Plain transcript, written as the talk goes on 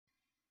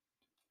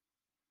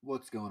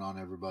What's going on,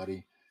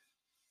 everybody?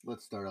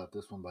 Let's start out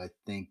this one by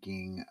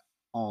thanking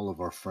all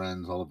of our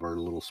friends, all of our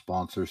little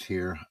sponsors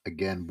here.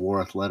 Again, War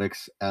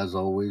Athletics, as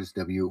always,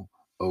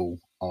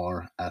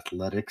 WOR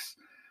Athletics.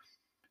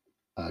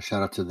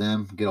 Shout out to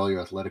them. Get all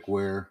your athletic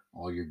wear,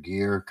 all your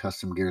gear,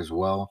 custom gear as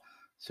well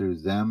through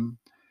them.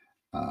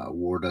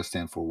 War does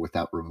stand for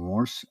Without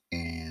Remorse.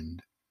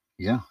 And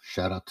yeah,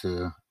 shout out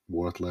to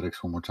War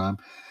Athletics one more time.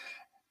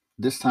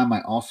 This time,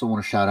 I also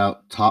want to shout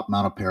out Top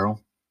Mount Apparel.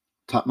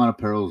 Top Mount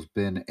Apparel has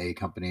been a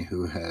company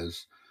who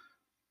has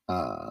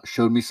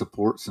showed me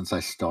support since I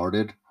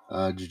started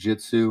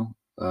jiu-jitsu.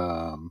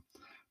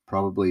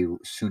 Probably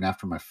soon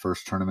after my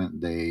first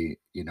tournament, they've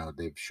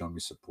shown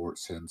me support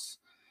since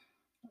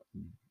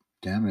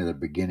damn near the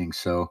beginning.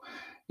 So,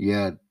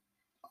 yeah,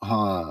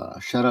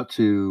 shout out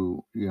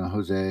to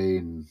Jose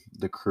and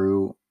the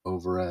crew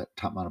over at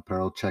Top Mount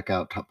Apparel. Check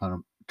out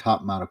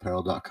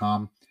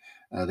topmountapparel.com.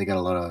 They got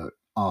a lot of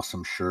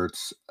awesome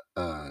shirts,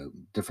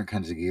 different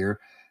kinds of gear.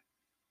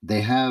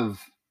 They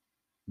have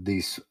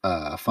these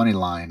funny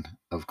line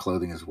of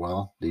clothing as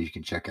well that you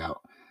can check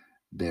out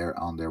there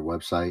on their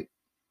website.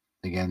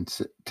 Again,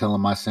 tell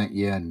them I sent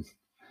you and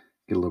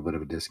get a little bit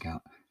of a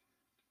discount.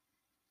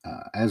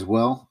 As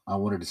well, I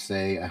wanted to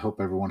say I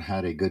hope everyone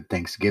had a good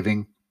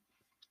Thanksgiving.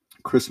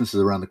 Christmas is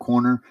around the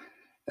corner.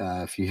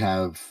 If you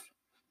have,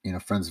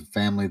 friends and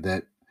family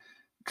that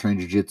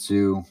train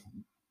jiu-jitsu,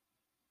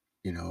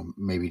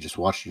 maybe just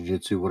watch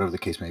jiu-jitsu, whatever the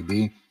case may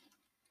be,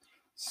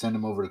 send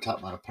them over to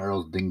Top Mount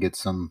Apparel. Then get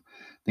some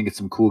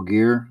cool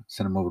gear.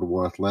 Send them over to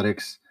War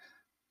Athletics,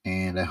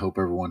 and I hope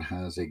everyone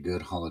has a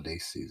good holiday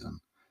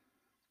season.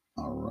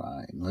 All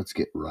right, let's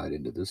get right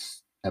into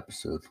this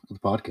episode of the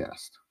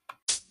podcast.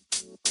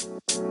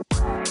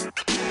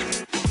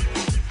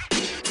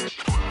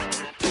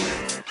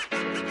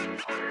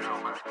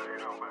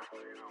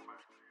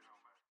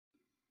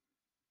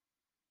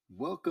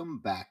 Welcome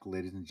back,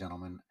 ladies and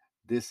gentlemen.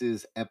 This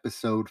is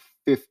episode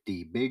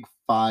 50, Big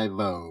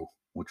 50,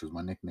 which was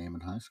my nickname in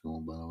high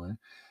school, by the way.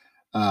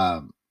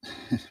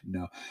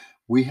 No,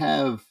 we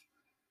have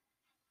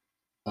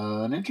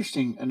an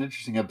interesting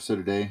episode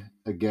today.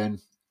 Again,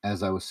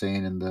 as I was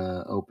saying in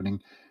the opening,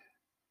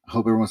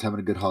 hope everyone's having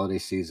a good holiday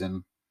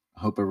season.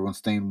 Hope everyone's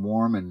staying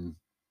warm and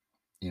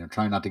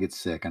trying not to get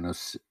sick. I know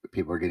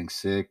people are getting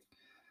sick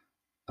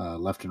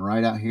left and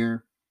right out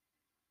here.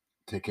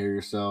 Take care of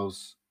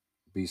yourselves.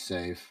 Be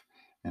safe.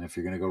 And if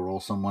you're gonna go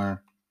roll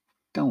somewhere,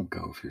 don't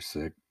go if you're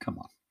sick. Come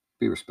on,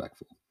 be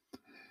respectful.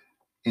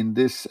 In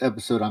this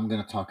episode, I'm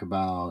going to talk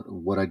about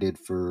what I did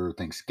for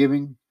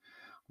Thanksgiving,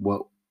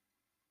 what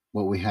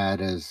what we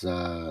had as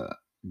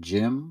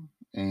gym,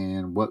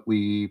 and what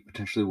we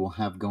potentially will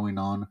have going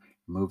on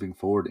moving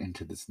forward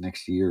into this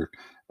next year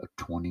of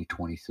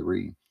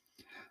 2023.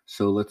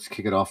 So let's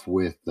kick it off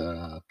with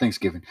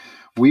Thanksgiving.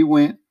 We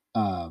went,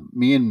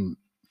 me and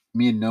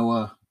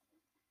Noah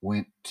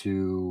went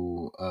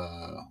to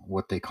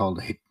what they called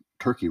a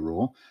turkey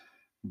roll.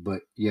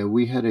 But yeah,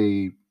 we had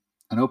an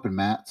open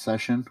mat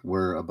session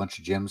where a bunch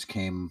of gyms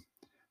came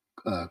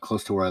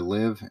close to where I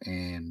live,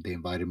 and they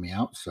invited me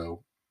out.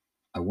 So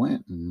I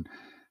went and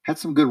had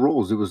some good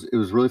rolls. It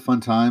was really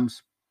fun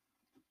times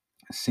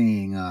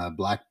seeing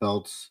black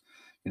belts.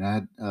 I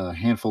had a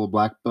handful of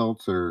black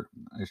belts, or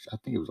I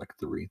think it was like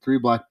three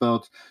black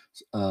belts,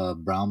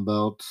 brown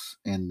belts,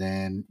 and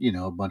then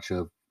a bunch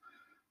of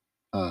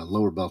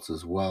lower belts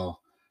as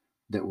well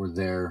that were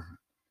there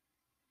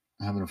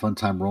having a fun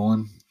time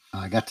rolling.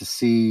 I got to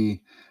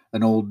see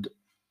an old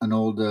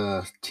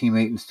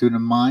teammate and student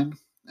of mine,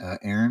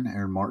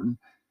 Aaron Martin.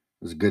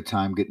 It was a good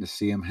time getting to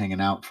see him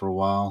hanging out for a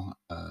while.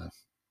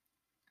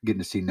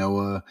 Getting to see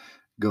Noah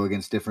go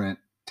against different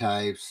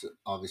types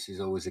obviously is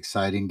always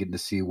exciting. Getting to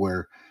see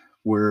where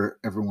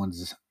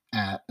everyone's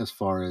at as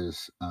far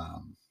as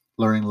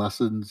learning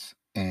lessons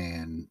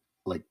and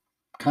like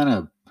kind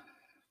of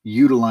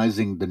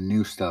utilizing the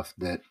new stuff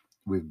that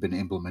we've been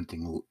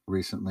implementing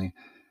recently.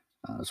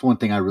 It's one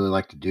thing I really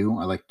like to do.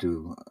 I like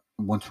to,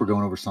 once we're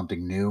going over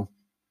something new,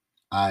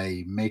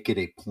 I make it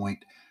a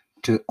point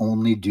to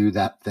only do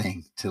that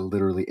thing to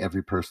literally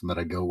every person that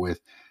I go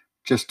with,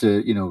 just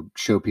to,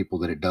 show people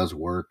that it does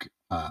work.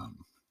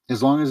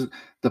 As long as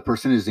the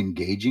person is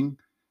engaging,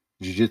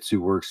 jiu-jitsu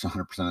works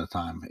 100% of the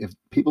time. If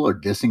people are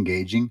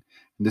disengaging,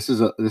 and this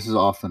is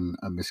often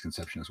a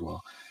misconception as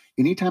well.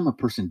 Anytime a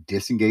person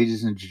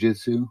disengages in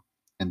jiu-jitsu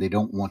and they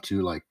don't want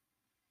to like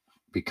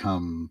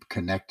become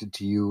connected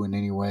to you in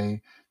any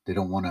way, they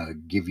don't want to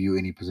give you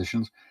any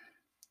positions,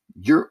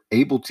 you're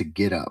able to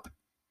get up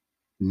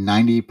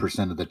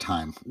 90% of the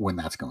time when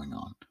that's going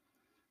on.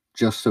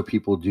 Just so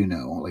people do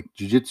know, like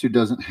jiu-jitsu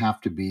doesn't have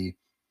to be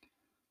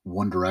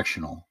one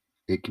directional.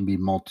 It can be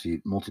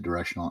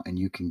multi-directional, and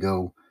you can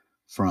go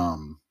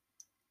from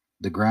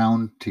the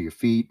ground to your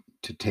feet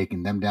to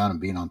taking them down and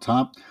being on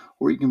top,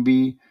 or you can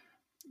be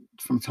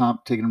from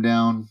top taking them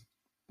down,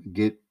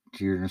 get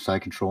to your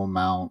side control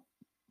mount,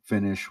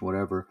 finish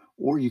whatever,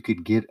 or you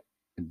could get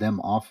them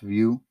off of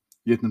you,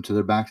 get them to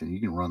their backs, and you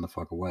can run the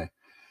fuck away.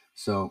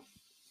 So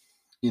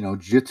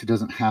jiu-jitsu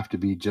doesn't have to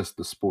be just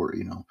the sport.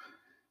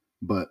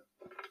 But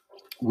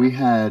we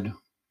had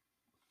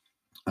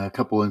a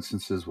couple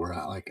instances where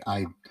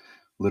I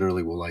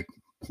literally will like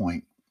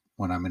point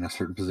when I'm in a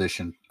certain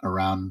position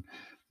around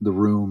the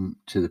room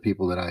to the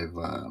people that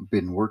I've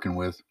been working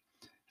with.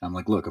 I'm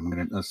like, look,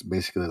 that's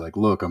basically like,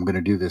 look, I'm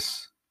gonna do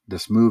this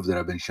move that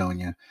I've been showing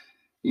you.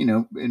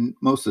 And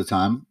most of the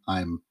time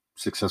I'm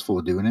successful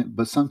with doing it,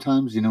 but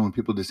sometimes, when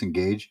people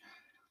disengage,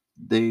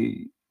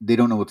 they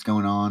don't know what's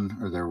going on,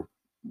 or they're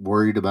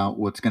worried about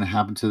what's going to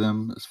happen to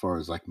them, as far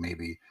as like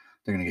maybe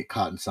they're going to get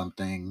caught in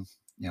something.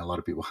 A lot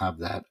of people have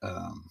that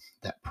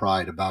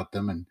pride about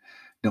them and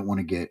don't want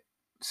to get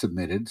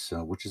submitted,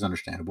 so which is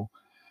understandable.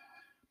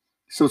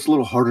 So it's a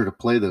little harder to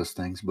play those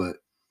things, but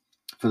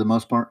for the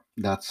most part,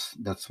 that's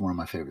one of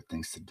my favorite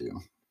things to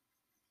do.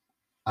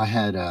 I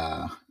had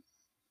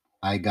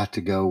I got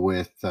to go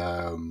with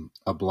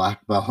a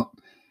black belt.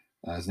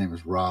 His name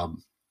is Rob,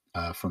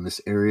 from this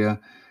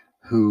area,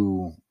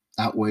 who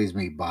outweighs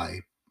me by,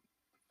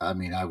 I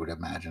mean, I would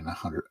imagine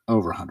 100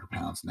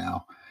 pounds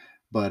now.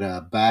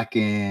 But back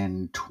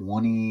in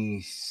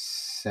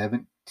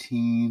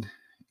 2017,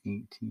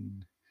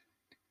 18,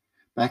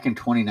 back in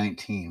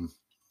 2019,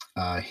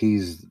 uh,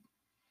 he's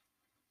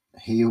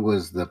he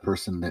was the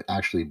person that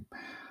actually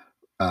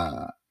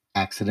uh,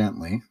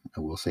 accidentally, I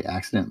will say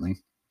accidentally,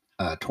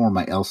 tore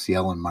my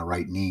LCL in my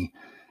right knee,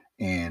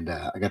 and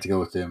I got to go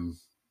with him,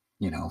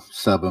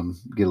 sub him,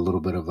 get a little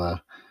bit of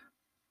a,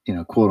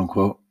 quote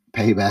unquote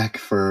payback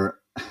for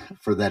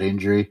that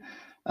injury.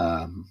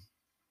 Um,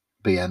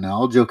 but yeah, no,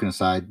 all joking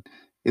aside,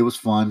 it was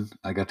fun.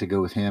 I got to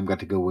go with him. Got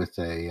to go with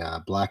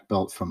a black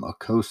belt from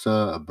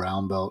Akosa, a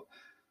brown belt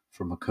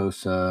from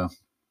Akosa,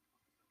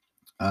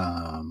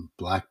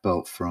 black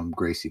belt from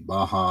Gracie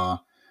Baja,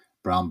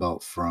 brown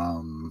belt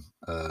from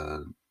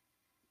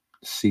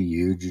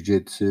CU Jiu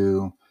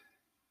Jitsu,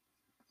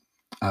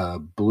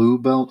 blue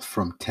belt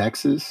from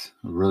Texas.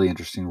 A really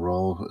interesting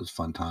role. It was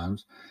fun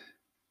times.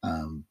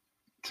 Um,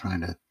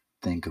 Trying to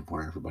think of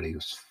where everybody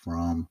was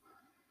from.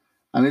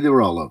 I mean, they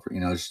were all over.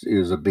 It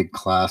was a big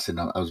class, and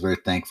I was very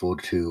thankful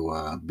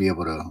to be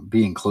able to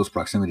be in close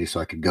proximity so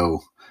I could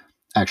go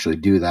actually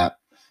do that.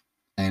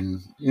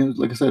 And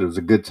like I said, it was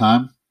a good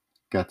time.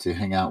 Got to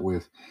hang out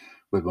with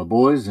my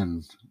boys,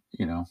 and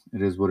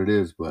it is what it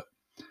is. But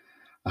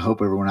I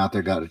hope everyone out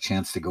there got a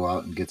chance to go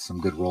out and get some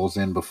good rolls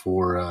in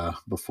before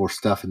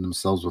stuffing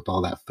themselves with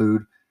all that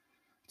food.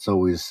 It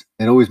always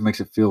makes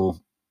it feel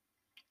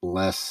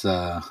less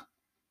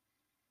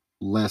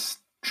less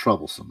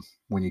troublesome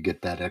when you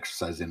get that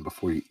exercise in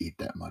before you eat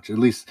that much. At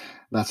least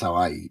that's how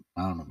I eat.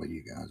 I don't know about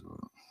you guys, but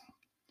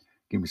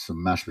give me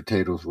some mashed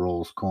potatoes,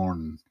 rolls, corn,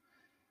 and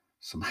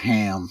some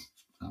ham.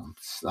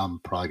 I'm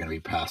probably going to be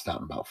passed out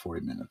in about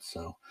 40 minutes.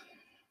 So,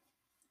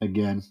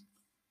 again,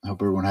 I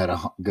hope everyone had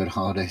a good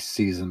holiday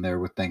season there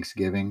with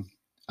Thanksgiving.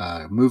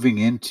 Moving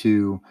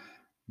into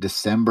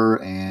December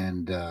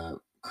and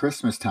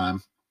Christmas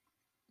time,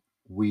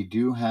 we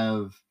do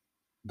have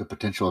the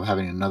potential of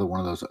having another one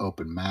of those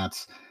open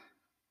mats.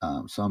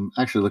 So I'm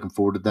actually looking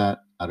forward to that.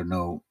 I don't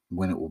know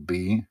when it will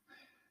be.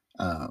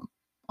 Um,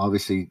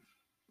 Obviously,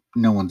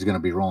 no one's going to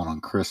be rolling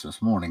on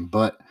Christmas morning,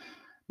 but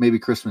maybe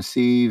Christmas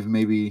Eve,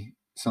 maybe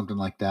something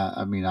like that.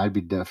 I mean, I'd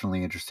be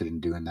definitely interested in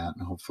doing that,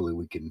 and hopefully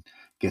we can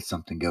get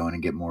something going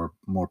and get more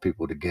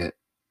people to get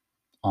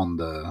on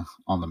the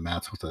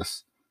mats with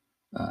us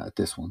at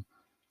this one.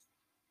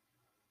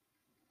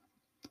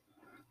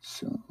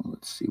 So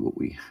let's see what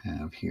we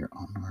have here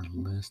on our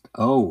list.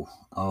 Oh,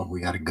 we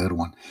got a good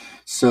one.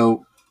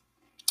 So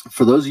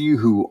for those of you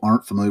who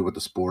aren't familiar with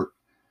the sport,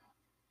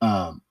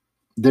 um,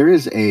 there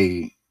is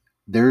a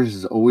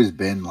there's always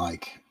been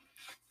like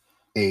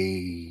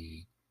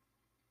a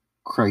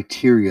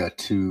criteria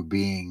to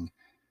being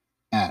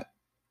at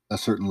a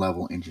certain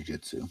level in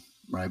jiu-jitsu,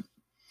 right?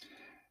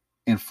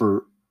 And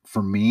for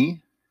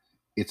me,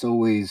 it's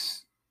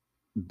always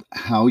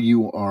how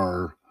you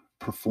are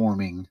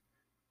performing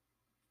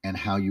and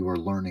how you are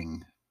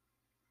learning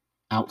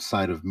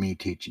outside of me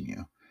teaching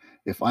you.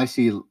 If I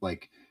see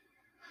like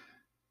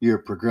you're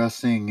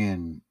progressing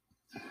in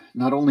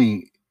not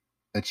only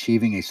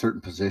achieving a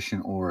certain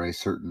position or a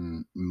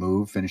certain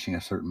move, finishing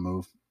a certain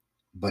move,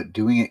 but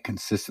doing it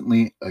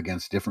consistently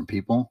against different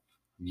people,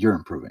 you're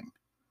improving.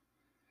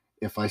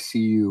 If I see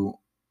you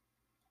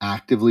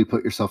actively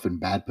put yourself in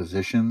bad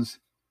positions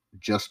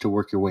just to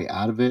work your way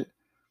out of it,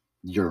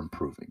 you're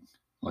improving.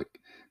 Like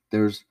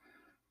there's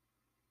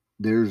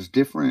there's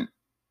different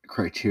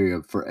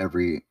criteria for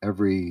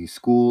every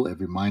school,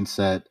 every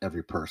mindset,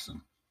 every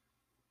person.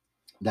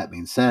 That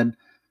being said,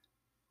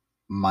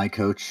 my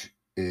coach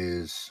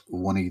is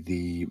one of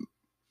the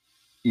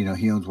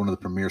he owns one of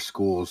the premier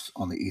schools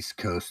on the east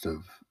coast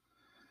of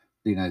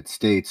the United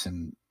States,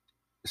 and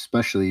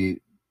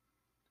especially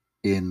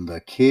in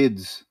the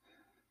kids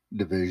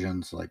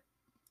divisions, like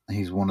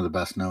he's one of the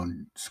best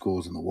known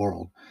schools in the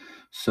world.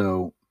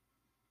 So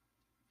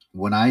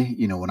when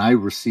I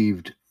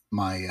received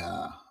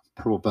my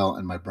purple belt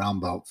and my brown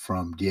belt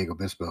from Diego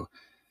Bispo,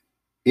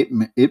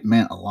 it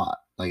meant a lot.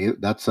 Like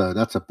that's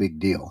a big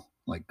deal.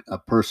 like a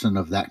person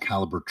of that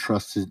caliber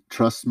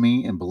trusts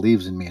me and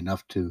believes in me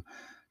enough to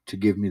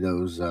give me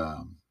those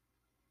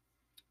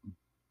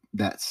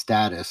that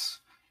status,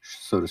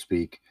 so to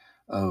speak,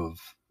 of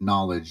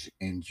knowledge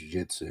in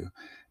jiu-jitsu.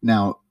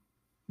 Now,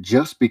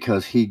 just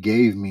because he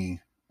gave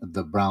me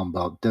the brown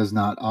belt does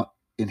not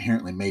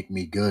inherently make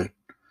me good.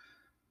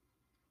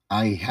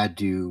 I had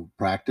to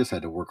practice, I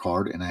had to work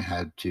hard, and I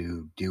had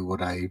to do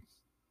what I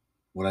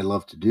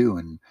love to do,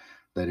 and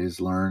that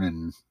is learn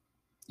and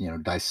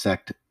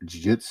dissect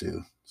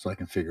jiu-jitsu so I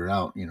can figure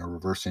out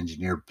reverse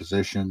engineer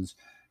positions,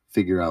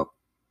 figure out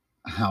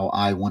how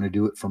I want to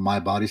do it for my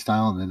body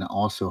style, and then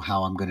also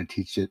how I'm going to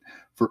teach it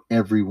for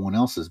everyone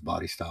else's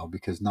body style,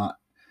 because not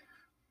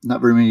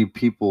very many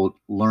people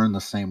learn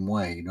the same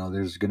way.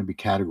 There's going to be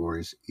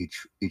categories.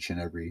 Each and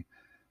every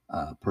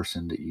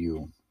person that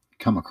you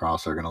come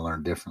across are going to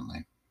learn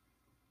differently.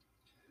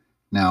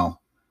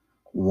 Now,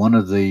 one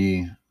of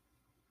the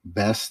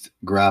best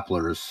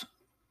grapplers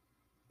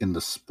in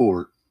the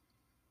sport,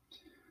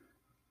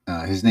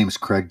 his name is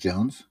Craig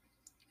Jones.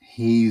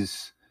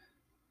 He's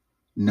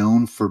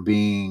known for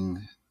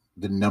being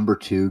the number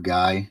 2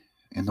 guy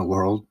in the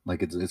world.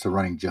 Like it's a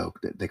running joke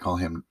that they call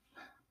him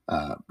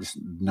just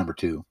number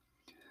 2,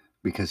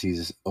 because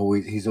he's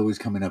always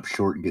coming up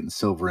short and getting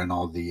silver in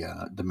all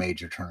the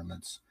major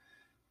tournaments.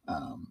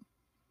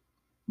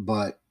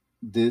 But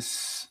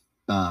this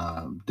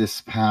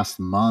past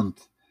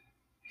month,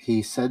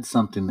 he said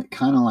something that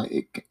kind of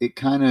like it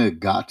kind of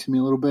got to me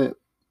a little bit.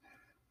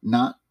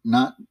 Not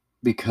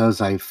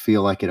because I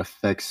feel like it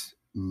affects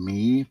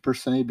me per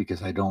se,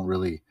 because I don't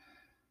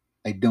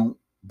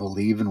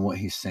believe in what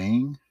he's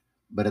saying,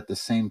 but at the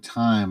same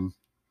time,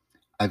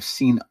 I've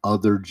seen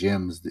other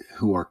gyms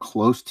who are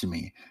close to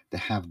me that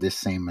have this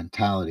same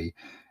mentality,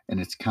 and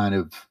it's kind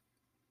of,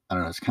 I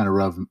don't know, it's kind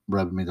of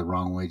rubbing me the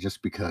wrong way,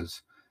 just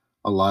because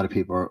a lot of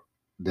people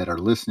that are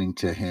listening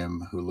to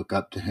him, who look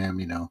up to him,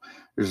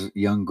 there's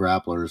young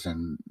grapplers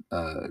and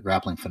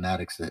grappling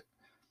fanatics that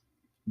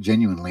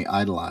genuinely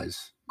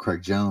idolize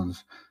Craig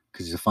Jones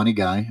because he's a funny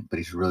guy, but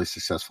he's really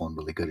successful and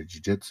really good at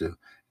jiu-jitsu. And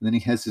then he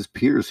has his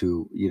peers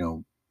who,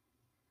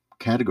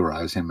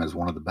 categorize him as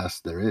one of the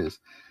best there is.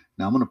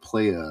 Now I'm going to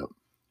play a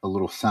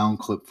little sound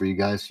clip for you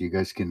guys so you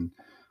guys can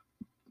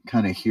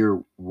kind of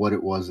hear what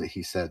it was that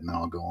he said, and then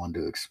I'll go on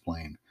to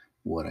explain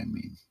what I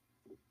mean.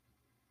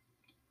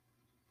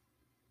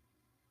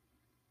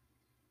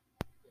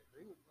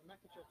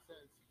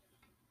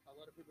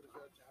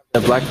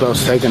 The black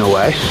belt's taken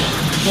away.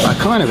 I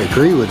kind of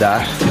agree with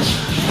that.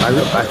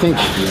 I think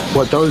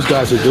what those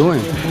guys are doing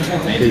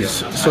is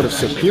sort of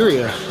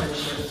superior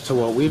to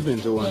what we've been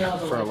doing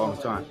for a long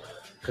time,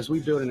 because we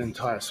built an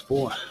entire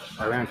sport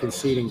around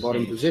conceding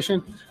bottom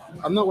position.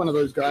 I'm not one of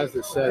those guys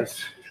that says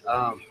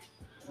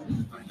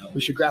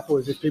we should grapple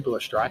as if people are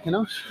striking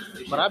us,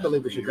 but I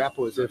believe we should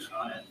grapple as if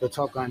the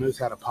top guy knows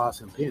how to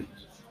pass and pin.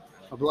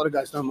 A lot of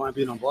guys don't mind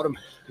being on bottom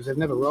because they've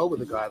never rolled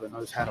with a guy that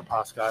knows how to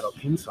pass guard or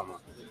pin someone.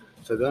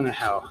 So they don't know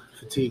how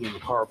fatiguing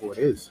and horrible it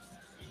is.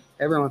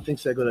 Everyone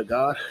thinks they're good at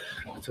guard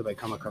until they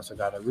come across a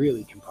guy that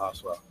really can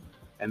pass well.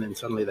 And then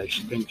suddenly they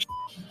think,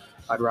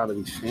 I'd rather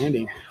be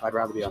standing, I'd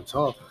rather be on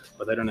top,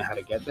 but they don't know how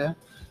to get there.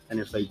 And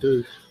if they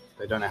do,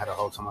 they don't know how to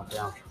hold someone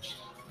down.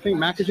 I think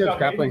Makhachev's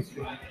grappling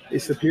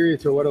is superior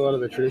to what a lot of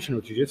the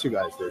traditional jiu-jitsu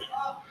guys do,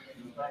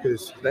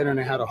 because they don't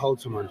know how to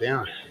hold someone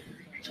down.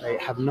 They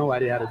have no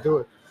idea how to do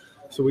it.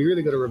 So we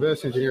really got to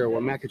reverse engineer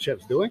what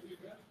Makhachev's doing,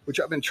 which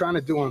I've been trying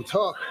to do on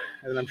top,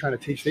 and then I'm trying to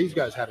teach these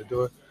guys how to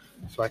do it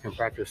so I can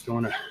practice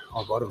doing it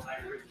on bottom.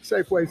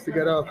 Safe ways to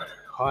get up,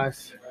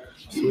 heists,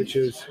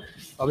 switches.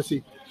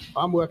 Obviously,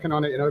 I'm working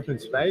on it in open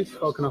space.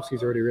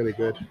 Volkanovski's already really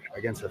good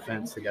against the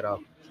fence to get up.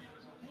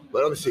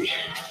 But obviously,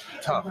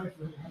 tough.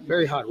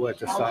 Very hard work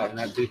to start in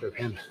that deeper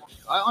pin.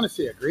 I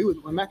honestly agree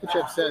with when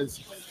Makhachev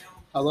says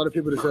a lot of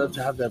people deserve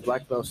to have their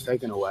black belts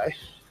taken away.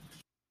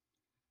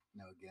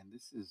 Now, again,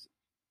 this is,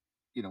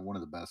 one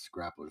of the best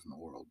grapplers in the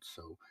world.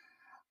 So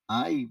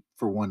I,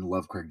 for one,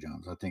 love Craig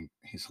Jones. I think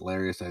he's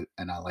hilarious,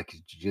 and I like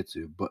his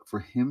jiu-jitsu. But for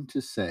him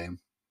to say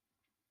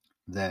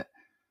that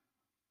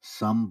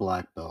some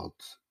black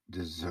belts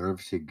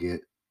deserve to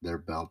get their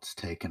belts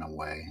taken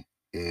away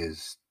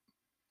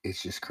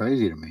it's just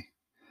crazy to me.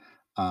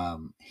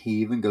 He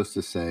even goes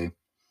to say,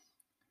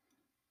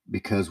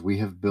 because we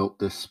have built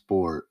this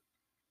sport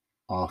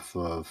off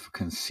of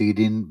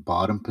conceding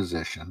bottom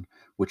position,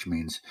 which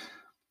means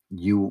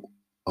you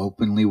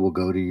openly will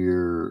go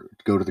to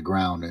the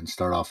ground and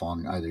start off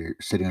on either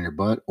sitting on your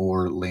butt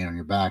or laying on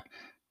your back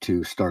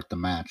to start the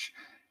match.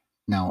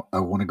 Now, I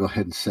want to go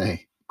ahead and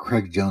say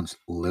Craig Jones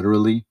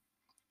literally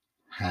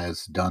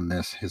has done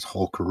this his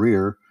whole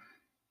career,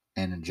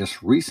 and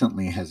just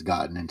recently has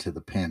gotten into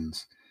the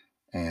pins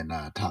and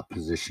top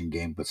position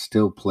game, but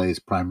still plays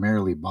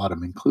primarily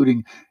bottom,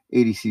 including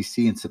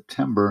ADCC in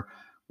September,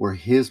 where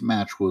his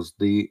match was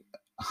the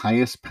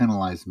highest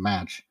penalized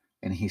match,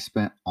 and he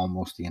spent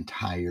almost the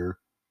entire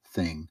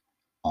thing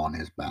on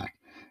his back.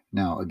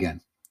 Now, again,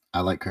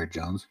 I like Craig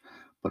Jones,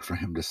 but for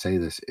him to say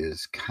this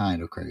is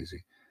kind of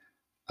crazy.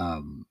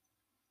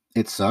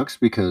 it sucks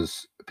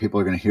because people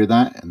are going to hear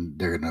that and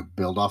they're going to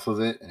build off of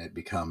it, and it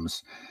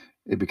becomes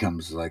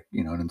like,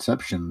 you know, an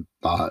inception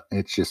thought.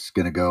 It's just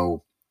going to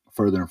go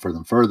further and further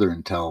and further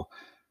until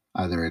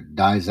either it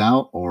dies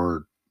out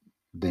or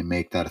they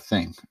make that a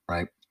thing,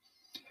 right?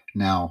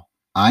 Now,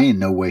 I in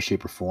no way,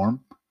 shape, or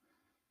form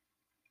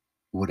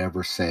would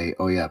ever say,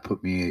 "Oh yeah,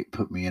 put me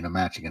in a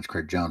match against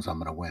Craig Jones. I'm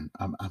going to win."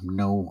 I'm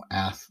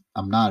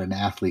not an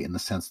athlete in the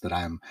sense that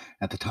I'm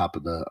at the top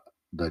of the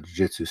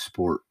jiu-jitsu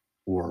sport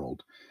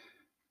world.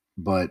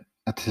 But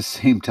at the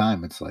same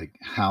time, it's like,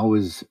 how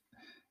is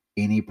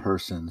any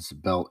person's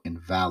belt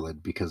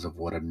invalid because of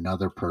what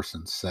another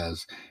person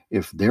says?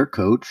 If their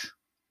coach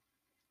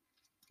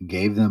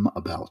gave them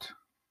a belt,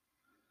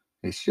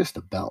 it's just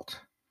a belt.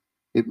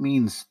 It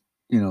means,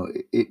 you know,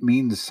 it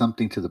means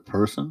something to the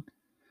person.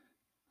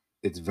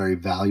 It's very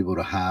valuable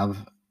to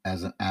have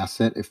as an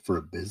asset if for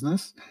a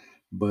business.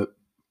 But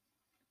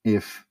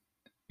if,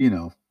 you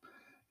know,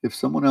 if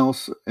someone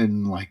else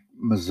in like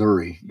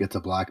Missouri gets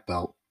a black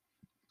belt,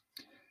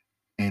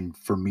 and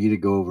for me to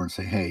go over and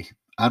say, "Hey,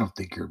 I don't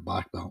think you're a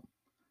black belt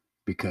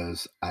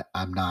because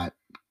I'm not,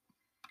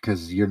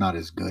 because you're not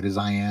as good as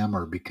I am,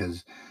 or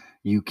because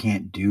you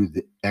can't do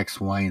the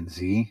X, Y, and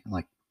Z,"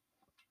 like,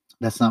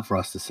 that's not for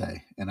us to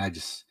say. And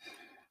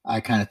I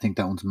kind of think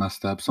that one's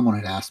messed up. Someone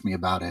had asked me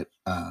about it,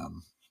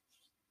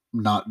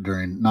 not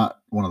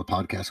one of the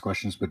podcast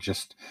questions, but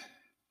just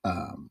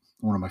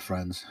one of my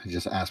friends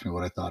just asked me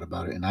what I thought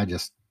about it, and I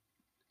just,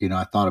 you know,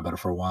 I thought about it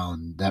for a while,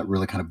 and that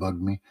really kind of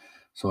bugged me.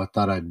 So I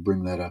thought I'd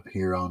bring that up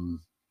here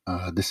on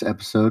this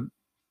episode.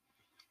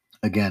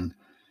 Again,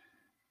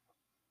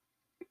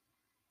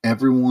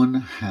 everyone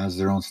has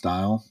their own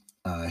style.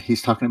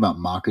 He's talking about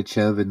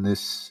Makachev in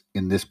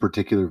this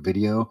particular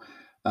video.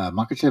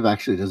 Makachev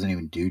actually doesn't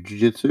even do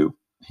jujitsu.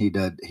 He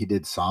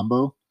did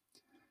sambo,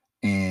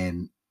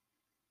 and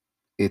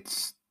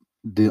it's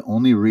the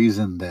only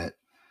reason that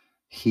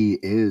he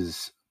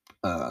is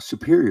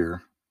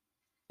superior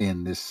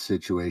in this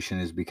situation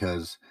is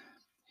because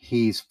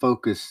he's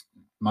focused.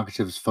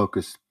 Makachev is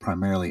focused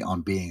primarily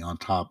on being on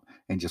top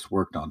and just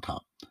worked on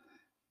top.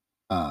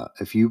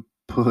 If you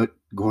put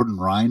Gordon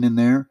Ryan in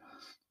there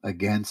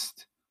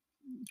against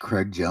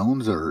Craig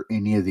Jones or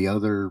any of the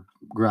other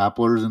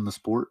grapplers in the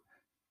sport,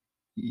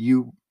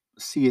 you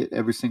see it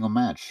every single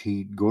match.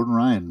 Gordon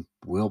Ryan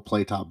will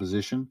play top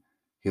position.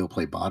 He'll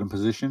play bottom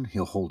position.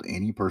 He'll hold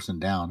any person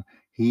down.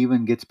 He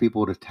even gets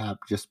people to tap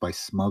just by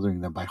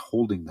smothering them, by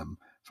holding them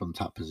from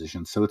top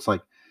position. So it's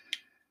like,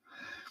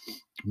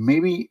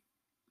 maybe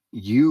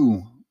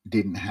you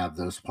didn't have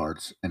those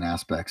parts and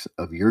aspects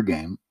of your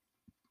game,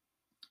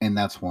 and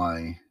that's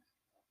why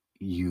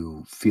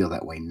you feel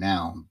that way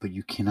now, but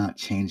you cannot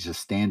change the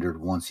standard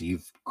once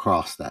you've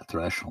crossed that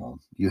threshold.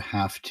 You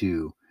have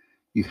to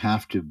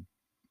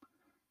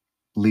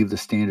leave the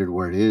standard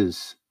where it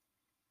is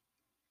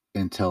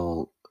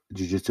until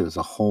jiu-jitsu as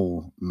a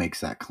whole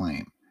makes that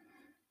claim.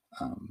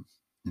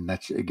 And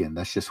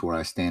that's just where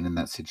I stand in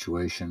that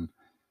situation.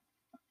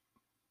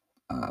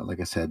 Like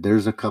I said,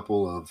 there's a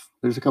couple of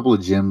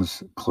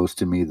gyms close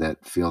to me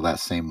that feel that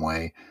same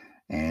way,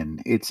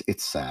 and it's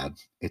sad.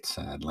 It's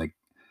sad. Like,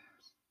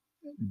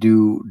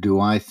 do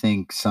I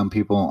think some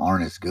people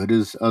aren't as good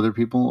as other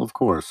people? Of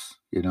course,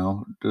 you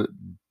know,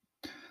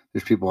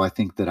 there's people I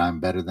think that I'm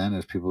better than.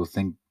 There's people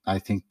I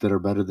think that are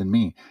better than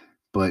me.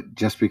 But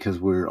just because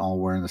we're all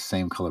wearing the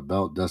same color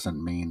belt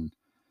doesn't mean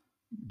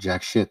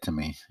jack shit to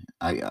me.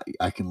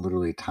 I can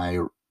literally tie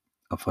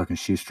a fucking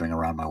shoestring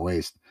around my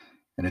waist,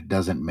 and it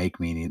doesn't make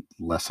me any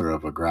lesser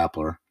of a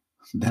grappler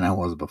than I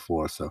was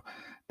before. So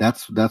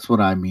that's what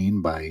I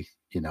mean by,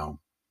 you know,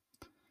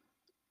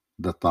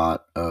 the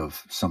thought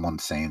of someone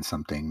saying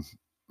something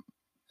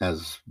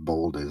as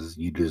bold as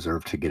 "you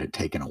deserve to get it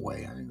taken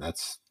away." I mean,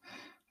 that's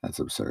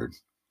absurd.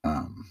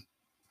 Um,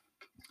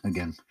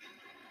 Again,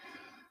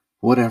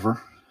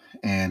 whatever,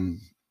 and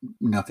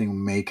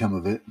nothing may come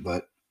of it,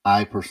 but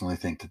I personally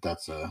think that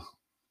that's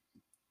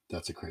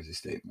a crazy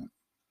statement.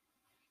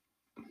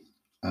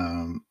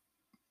 Um,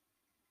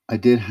 I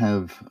did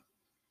have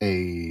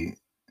a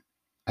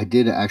I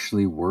did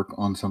actually work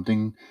on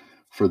something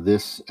for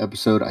this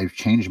episode. I've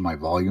changed my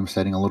volume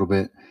setting a little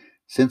bit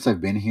since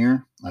I've been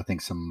here. I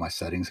think some of my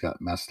settings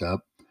got messed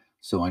up,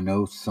 so I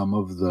know some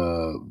of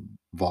the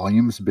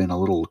volume's been a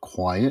little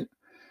quiet.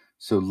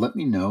 So let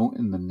me know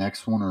in the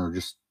next one, or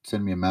just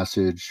send me a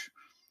message.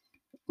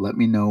 Let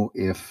me know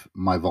if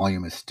my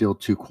volume is still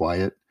too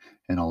quiet,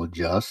 and I'll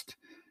adjust.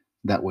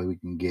 That way we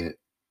can get,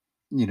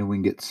 you know, we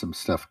can get some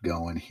stuff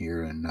going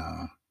here, and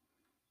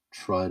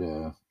try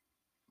to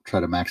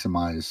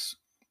maximize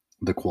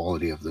the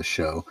quality of the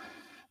show.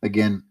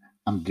 Again,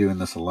 I'm doing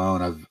this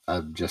alone.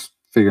 I'm just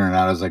figuring it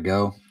out as I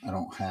go. I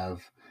don't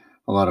have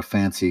a lot of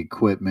fancy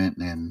equipment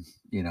and,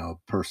 you know,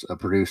 a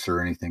producer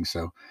or anything.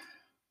 So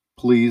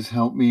please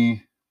help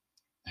me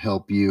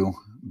help you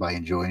by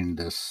enjoying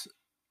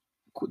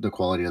the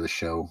quality of the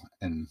show,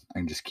 and I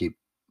can just keep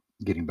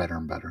getting better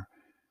and better.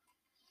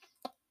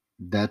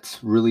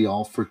 That's really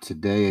all for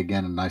today.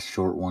 Again, a nice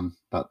short one,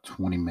 about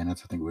 20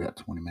 minutes. I think we got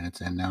 20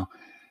 minutes in now.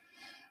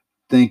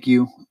 thank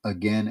you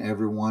again,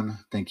 everyone.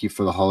 Thank you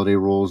for the holiday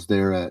rolls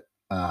there at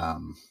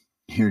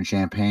here in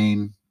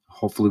Champaign.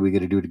 Hopefully we get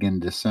to do it again in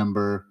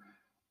December.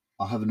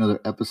 I'll have another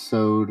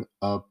episode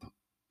up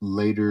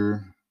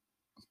later,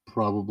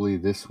 probably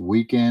this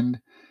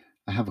weekend.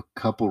 I have a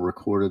couple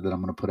recorded that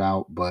I'm going to put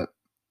out, but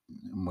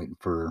I'm waiting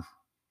for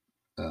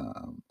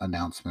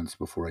announcements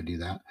before I do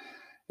that.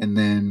 And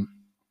then,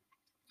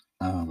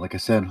 like I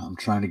said, I'm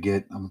trying to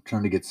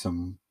get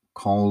some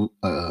call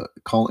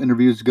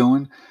interviews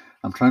going.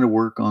 I'm trying to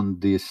work on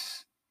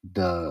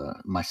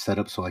my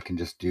setup so I can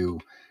just do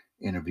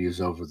interviews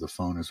over the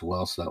phone as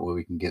well, so that way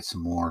we can get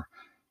some more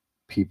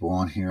people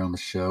on here on the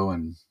show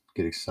and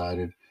get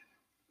excited.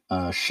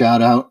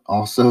 Shout out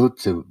also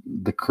to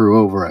the crew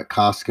over at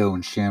Costco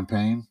in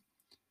Champaign,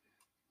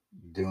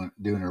 doing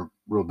a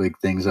real big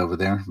things over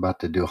there.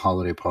 About to do a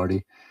holiday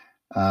party,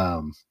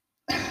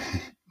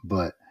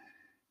 but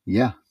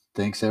yeah,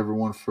 thanks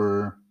everyone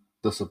for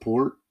the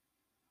support.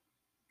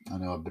 I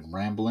know I've been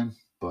rambling,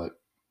 but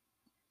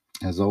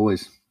as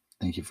always,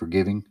 thank you for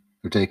giving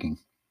or taking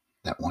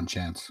that one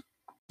chance.